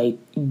have like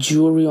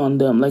jewelry on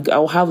them. Like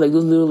I'll have like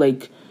those little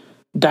like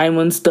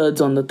diamond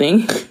studs on the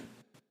thing.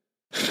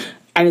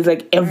 And it's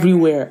like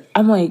everywhere.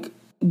 I'm like,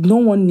 no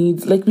one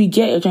needs, like we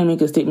get you're trying to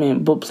make a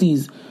statement, but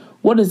please,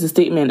 what is the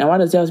statement and why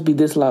does it have to be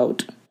this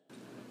loud?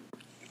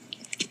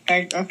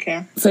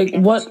 Okay. It's like,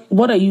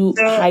 what are you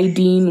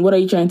hiding? What are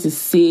you trying to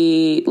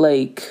say?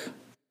 Like,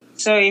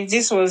 so if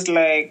this was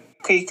like,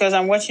 because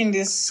I'm watching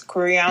this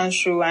Korean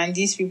show and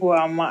these people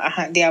are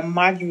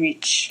mad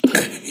rich.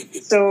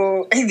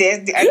 So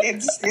there's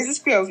this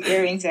pair of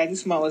earrings that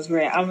this man was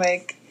wearing. I'm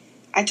like,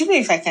 I don't know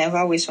if I can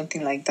ever wear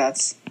something like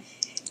that.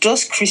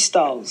 Just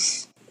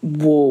crystals.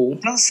 Whoa.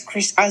 Just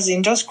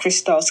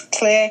crystals,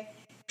 clear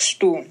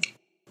stone.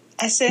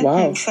 I said,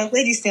 wow. If I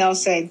wear this thing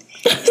outside,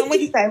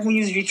 somebody can even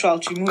use ritual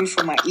to remove it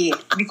from my ear.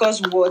 Because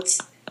what?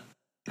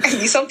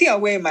 It's something I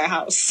wear in my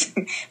house.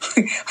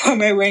 Why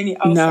am I wearing it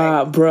outside?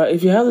 Nah, bro,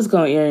 if you have this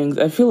kind of earrings,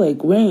 I feel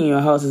like wearing in your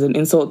house is an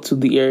insult to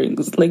the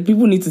earrings. Like,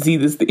 people need to see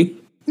this thing.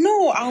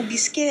 No, I'll be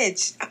scared.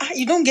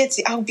 You don't get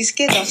it. I'll be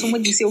scared that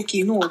somebody will say, okay,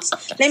 you know what?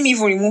 Let me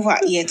even remove her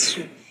ear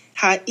too.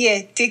 Her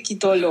ear, take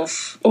it all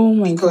off. Oh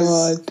my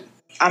God.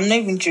 I'm not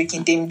even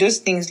joking. Those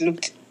things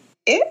looked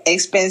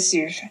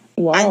expensive.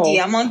 Wow.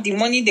 And the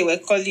money they were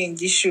calling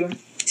this show,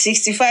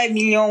 65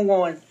 million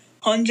won,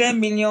 100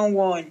 million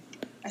won.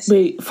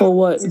 Wait, for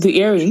what? The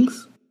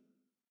earrings?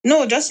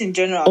 No, just in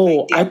general.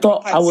 Oh, I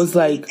thought I was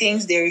like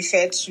things they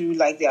refer to,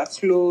 like their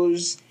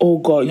clothes. Oh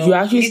God, you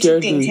actually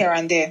scared me. Here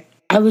and there.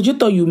 I legit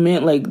thought you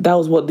meant like that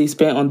was what they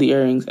spent on the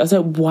earrings. I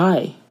said,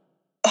 why?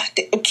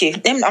 Okay,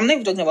 I'm not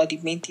even talking about the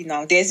main thing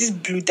now. There's this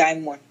blue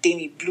diamond,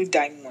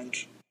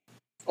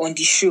 on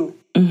the show.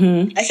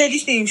 Mm-hmm. I said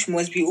this thing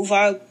must be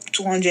over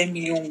 200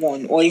 million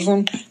won, or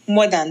even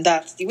more than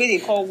that. The way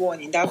they call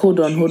won in that. Hold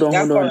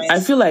on. I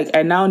feel like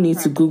I now need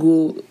to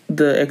Google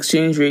the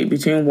exchange rate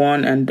between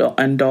won and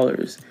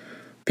dollars,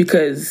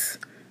 because,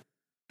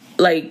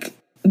 like,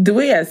 The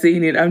way you're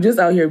saying it, I'm just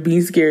out here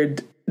being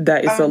scared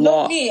that it's a Not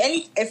lot.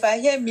 me. If I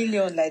hear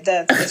million like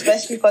that,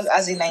 especially because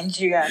as a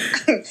Nigerian,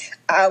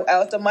 I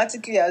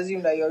automatically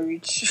assume that you're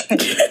rich.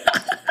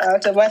 I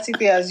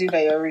automatically assume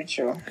that you're rich.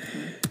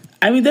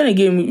 I mean, then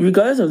again,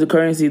 regardless of the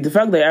currency, the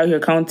fact that you're out here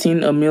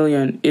counting a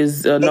million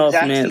is enough,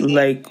 man.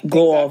 Like,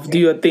 go off, do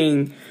your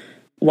thing.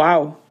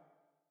 Wow.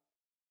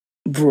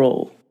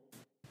 Bro.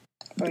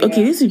 But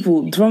okay, these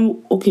people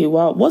drunk. Okay,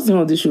 wow. What's the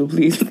name of this show,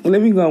 please?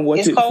 Let me go and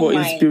watch it for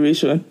Mine.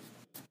 Inspiration.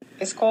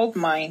 It's called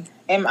Mine.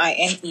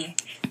 Mine.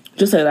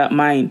 Just like that,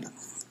 Mine.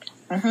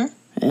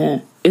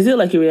 Yeah. Is it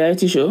like a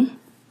reality show?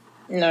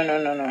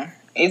 No.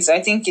 I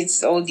think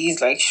it's all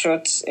these like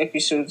short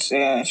episodes.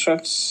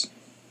 Shorts.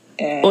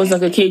 It's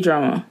like a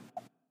K-drama.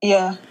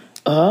 Yeah.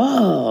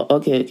 Oh,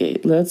 okay.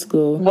 Let's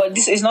go. But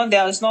this is not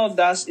that. It's not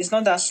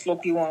that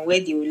sloppy one where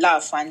they will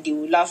laugh and they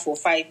will laugh for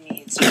 5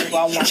 minutes.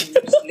 Over 1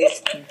 minute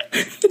less.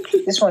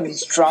 This one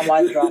is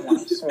drama.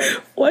 So,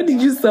 why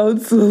did you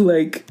sound so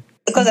like?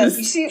 Because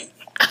you see.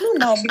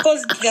 No,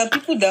 because there are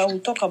people that will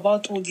talk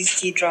about all this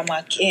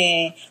K-drama,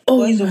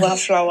 Boys Over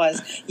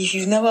Flowers. If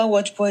you've never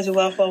watched Boys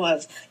Over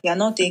Flowers, you're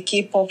not a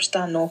K-pop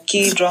stan or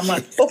K-drama.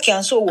 Okay,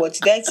 and so what?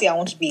 Did I say I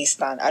want to be a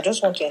stan? I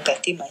just want to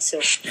entertain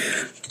myself.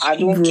 I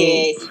don't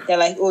care. They're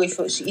like, if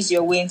it's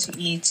your way to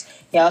eat,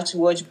 you have to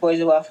watch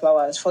Boys Over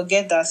Flowers.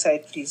 Forget that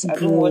side, please. I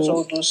don't watch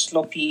all those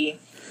sloppy...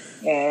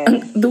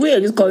 the way I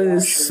just call it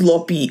is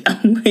sloppy.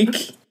 I'm like...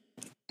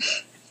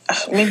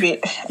 Maybe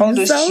all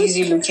those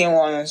cheesy looking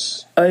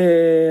ones. Oh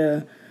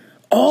yeah.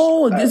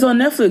 Oh, it's on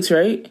Netflix,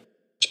 right?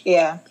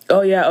 Yeah.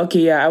 Oh yeah. Okay,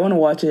 yeah. I want to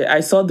watch it.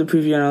 I saw the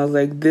preview and I was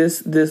like,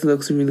 this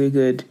looks really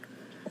good.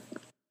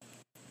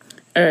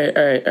 All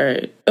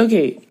right.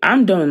 Okay,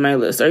 I'm done with my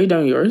list. Are you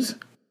done with yours?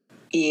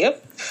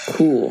 Yep.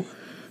 Cool.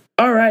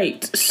 All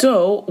right.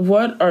 So,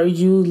 what are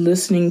you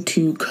listening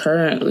to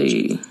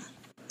currently?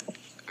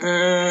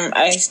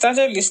 I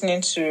started listening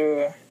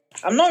to.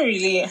 I'm not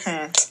really.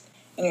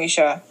 Anyway,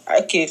 sure.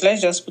 Okay,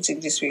 let's just put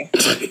it this way.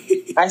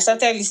 I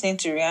started listening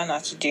to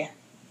Rihanna today.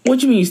 What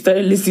do you mean you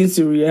started listening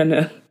to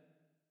Rihanna?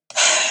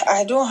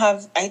 I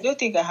don't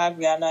think I have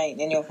Rihanna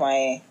in any of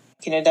my...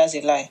 that's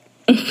a lie.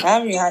 I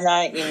have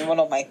Rihanna in one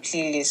of my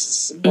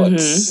playlists, but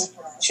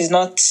she's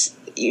not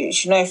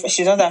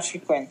that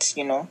frequent,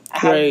 I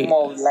have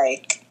more of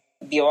like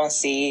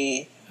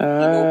Beyonce,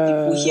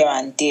 people here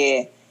and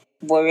there.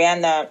 But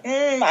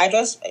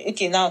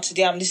Rihanna, now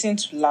today I'm listening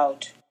to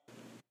Loud.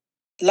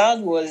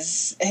 Loud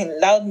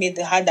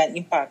had an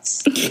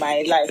impact in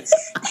my life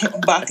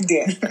back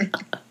then.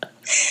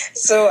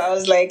 So I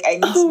was like, I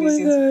need to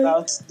listen to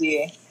Loud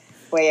today.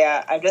 But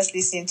yeah, I'm just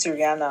listening to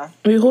Rihanna.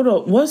 Wait, hold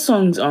up. What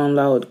song's on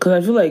Loud?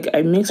 Because I feel like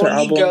I mix her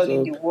albums Only Girl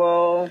in the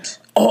World.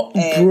 Oh,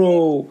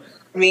 bro.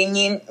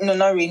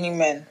 Not Raining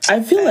Men.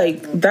 I feel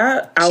like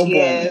that album.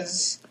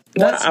 Yes.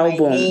 What's My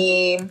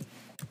Name?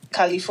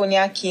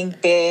 California King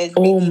Bed.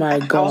 Oh my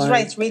God. I was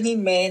right.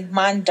 Raining Men,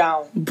 Man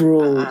Down.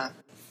 Bro.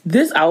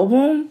 This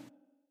album,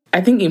 I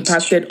think,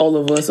 impacted all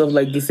of us of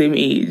like the same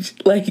age.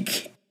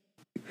 Like,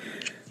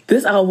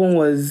 this album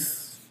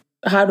was,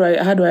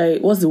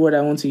 what's the word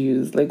I want to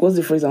use? Like, what's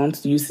the phrase I want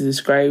to use to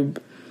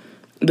describe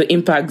the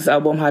impact this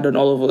album had on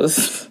all of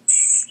us?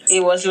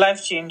 It was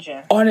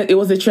life-changing. It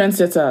was a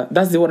trendsetter.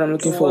 That's the word I'm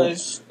looking for.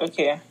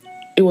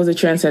 It was a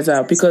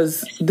trendsetter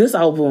because this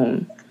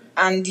album.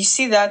 And you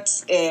see that,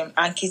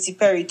 and Katy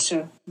Perry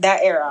too,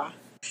 that era.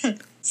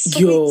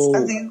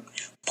 Yo.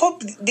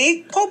 Pop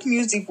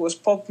music was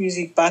pop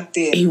music back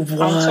then. It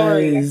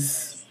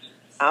was.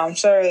 I'm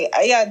sorry.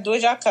 Yeah,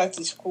 Doja Cat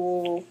is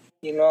cool,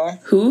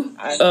 Who?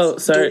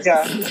 Sorry.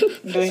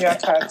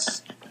 Doja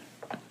Cat.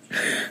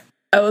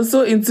 I was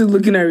so into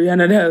looking at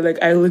Rihanna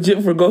that I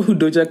legit forgot who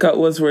Doja Cat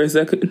was for a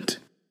second.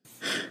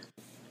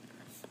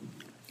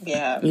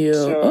 Yeah.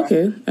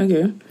 Okay.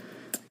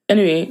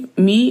 Anyway,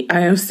 I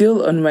am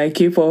still on my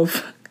K-pop.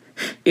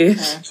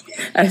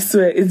 I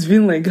swear, it's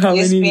been like how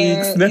many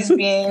weeks now? It's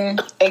been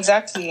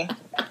exactly.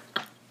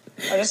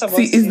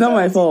 See, it's not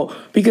my fault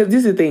because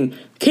this is the thing.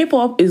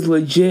 K-pop is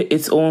legit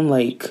its own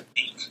like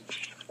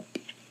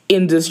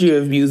industry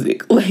of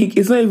music. Like,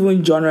 it's not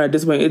even genre at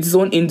this point. It's its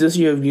own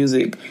industry of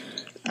music.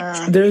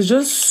 There's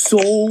just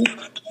so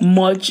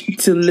much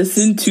to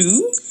listen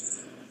to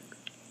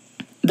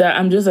that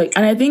I'm just like,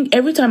 and I think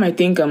every time I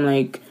think I'm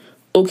like,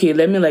 okay,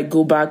 let me like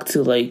go back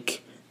to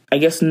like, I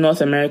guess North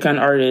American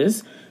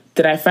artists.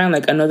 That I find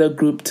like another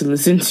group to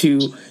listen to,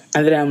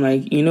 and then I'm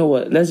like, you know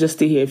what? Let's just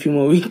stay here a few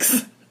more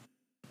weeks.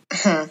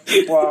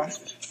 Wow.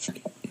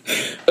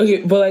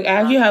 Okay, but like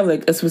I actually have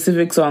like a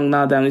specific song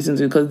now that I'm listening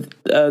to because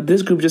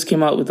this group just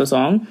came out with a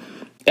song,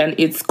 and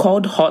it's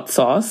called Hot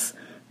Sauce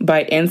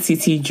by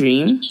NCT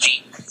Dream,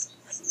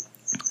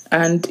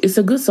 and it's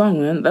a good song,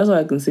 man. That's all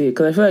I can say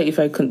because I feel like if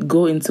I could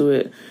go into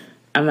it,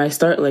 I might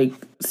start like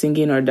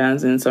singing or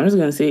dancing. So I'm just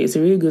gonna say it's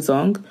a really good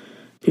song.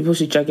 People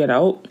should check it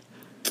out.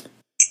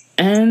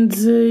 And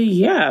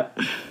yeah.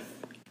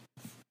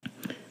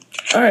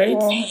 All right.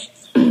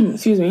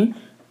 Excuse me.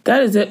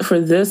 That is it for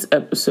this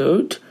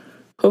episode.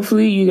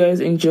 Hopefully you guys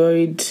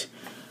enjoyed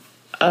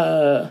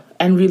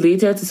and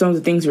related to some of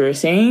the things we were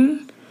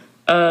saying,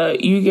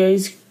 you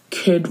guys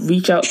could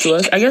reach out to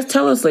us. I guess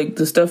tell us like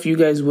the stuff you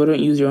guys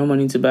wouldn't use your own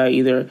money to buy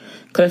either,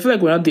 because I feel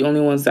like we're not the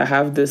only ones that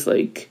have this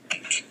like.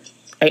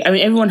 I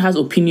mean, everyone has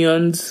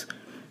opinions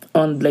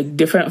on like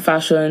different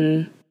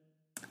fashion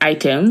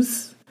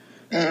items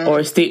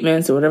or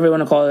statements or whatever you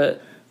want to call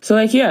it. So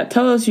like, yeah,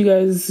 tell us you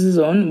guys'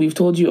 own. We've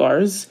told you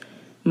ours.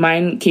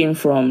 Mine came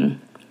from,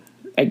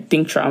 I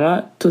think,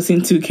 trauma.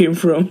 Tosin too came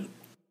from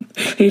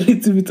a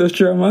little bit of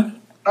trauma.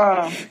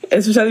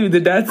 Especially with the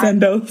dad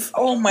sandals.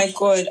 Oh my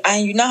god!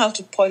 And you now have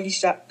to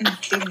polish that.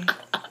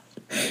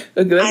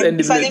 Okay, let's end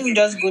it. Let me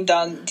just go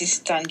down this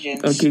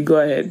tangent. Okay, go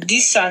ahead.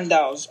 These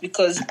sandals,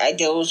 because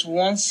there was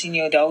one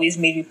senior that always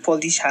made me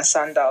polish her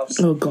sandals.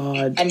 Oh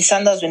god! And the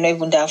sandals were not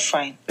even that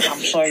fine. I'm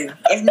sorry.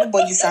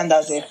 Everybody's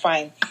sandals were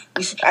fine.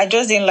 I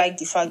just didn't like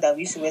the fact that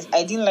we used to wear.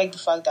 I didn't like the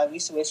fact that we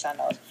used to wear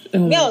sandals.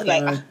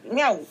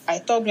 I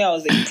thought I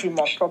was a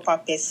prima proper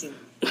person.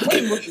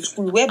 When you go to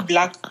school, wear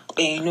black,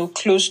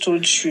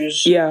 closed-toed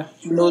shoes. Yeah.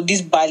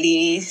 These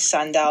ballet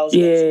sandals.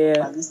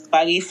 Yeah. These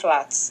ballet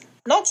flats.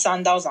 Not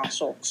sandals and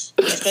socks.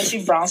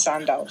 Especially brown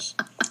sandals.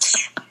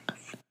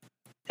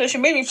 So she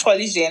made me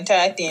polish the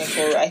entire thing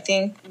for, I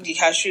think,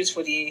 her shoes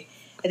for the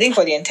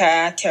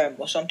entire term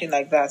or something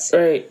like that.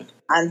 Right.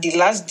 And the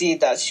last day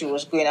that she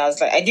was going, I was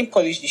like, I didn't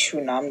polish the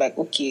shoe now. I'm like,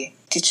 okay,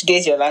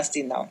 today's your last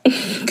day now.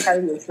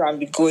 Carry your shoe and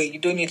be going. You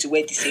don't need to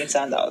wear the same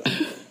sandals.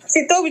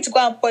 She told me to go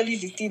and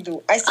polish the thing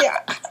though. I said,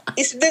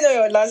 it's today not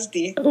your last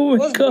day. Oh my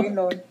What's God. going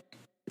on?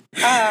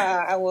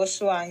 I was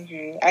so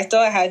angry. I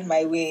thought I had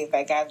my way.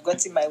 Like I've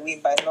gotten my way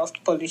by not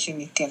polishing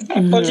the thing.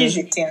 I polished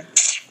the thing.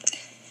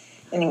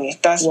 Anyway,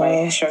 that's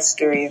my short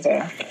story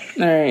there.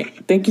 All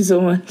right. Thank you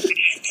so much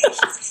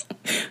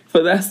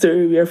for that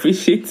story. We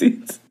appreciate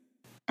it.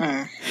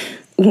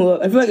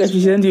 Well, I feel like I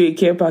should send you a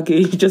care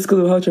package just because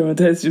of how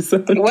traumatized you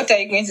sound. What are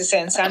you going to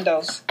send?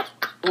 Sandals?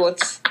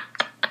 What?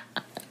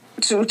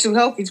 To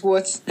help with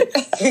what?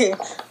 Each time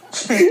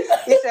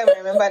I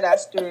remember that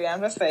story, I'm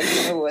just like,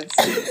 you know what?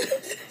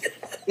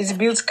 It's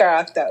built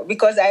character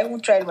because I even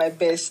tried my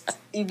best.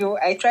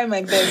 I tried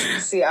my best to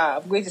say,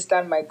 I'm going to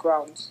stand my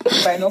ground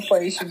by not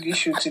polishing this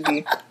shoe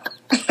today.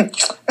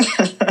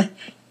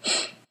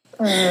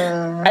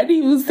 I didn't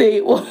even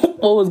say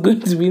what was going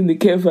to be in the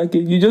care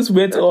package. You just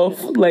went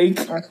off like...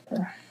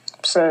 Okay.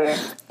 Sorry.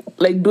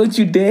 Like, don't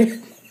you dare.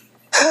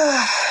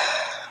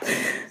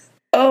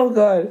 Oh,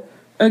 God.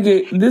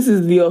 Okay, this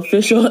is the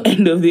official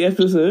end of the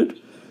episode.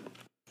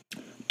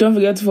 Don't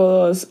forget to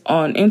follow us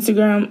on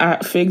Instagram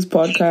at Figs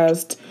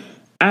Podcast.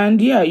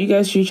 And yeah, you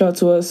guys reach out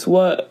to us.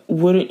 What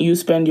wouldn't you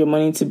spend your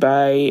money to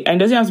buy? And it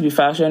doesn't have to be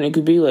fashion. It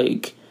could be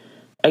like,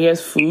 I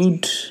guess,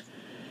 food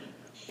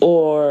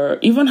or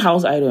even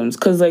house items.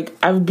 Because like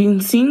I've been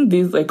seeing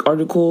these like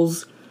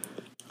articles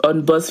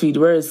on BuzzFeed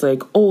where it's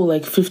like, oh,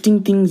 like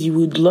 15 things you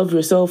would love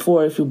yourself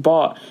for if you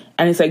bought.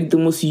 And it's like the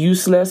most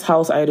useless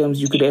house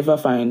items you could ever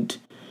find.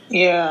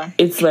 Yeah.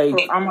 It's like...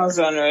 For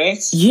Amazon, right?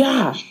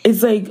 Yeah.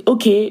 It's like,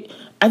 okay...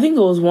 I think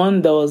there was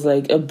one that was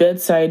like a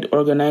bedside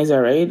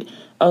organizer, right?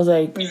 I was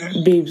like,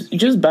 babes,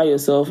 just buy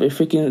yourself a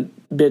freaking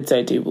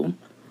bedside table.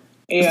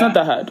 Yeah. It's not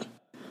that hard.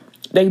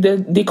 Like,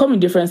 they come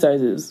in different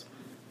sizes.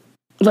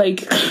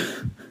 Like,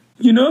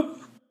 you know?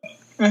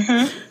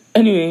 Mm-hmm.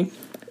 Anyway,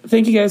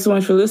 thank you guys so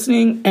much for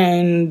listening,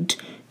 and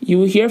you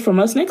will hear from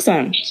us next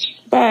time.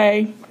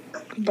 Bye.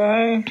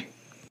 Bye.